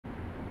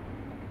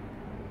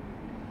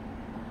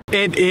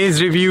It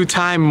is review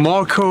time,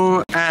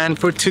 Marco, and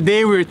for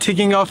today we're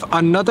taking off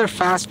another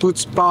fast food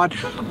spot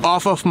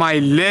off of my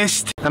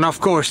list. And of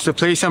course, the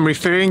place I'm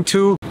referring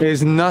to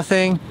is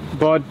nothing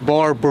but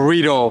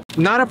barBURRITO.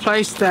 Not a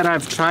place that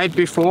I've tried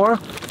before,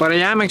 but I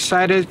am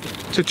excited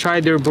to try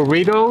their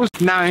burritos.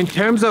 Now, in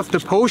terms of the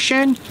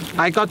portion,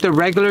 I got the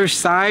regular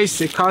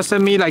size. It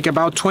costed me like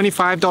about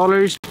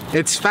 $25.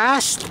 It's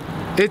fast,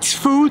 it's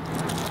food.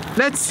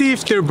 Let's see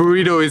if their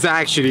burrito is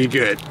actually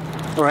good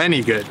or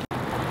any good.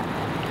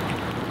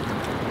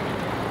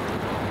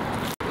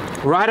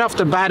 Right off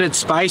the bat, it's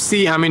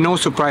spicy. I mean, no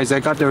surprise, I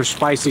got their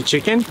spicy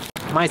chicken.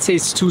 Might say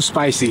it's too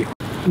spicy.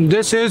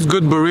 This is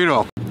good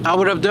burrito. I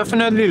would have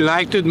definitely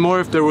liked it more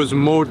if there was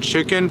more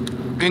chicken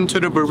into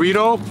the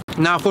burrito.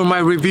 Now for my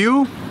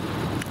review,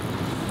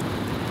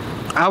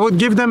 I would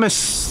give them a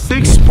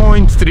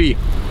 6.3.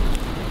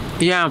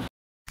 Yeah,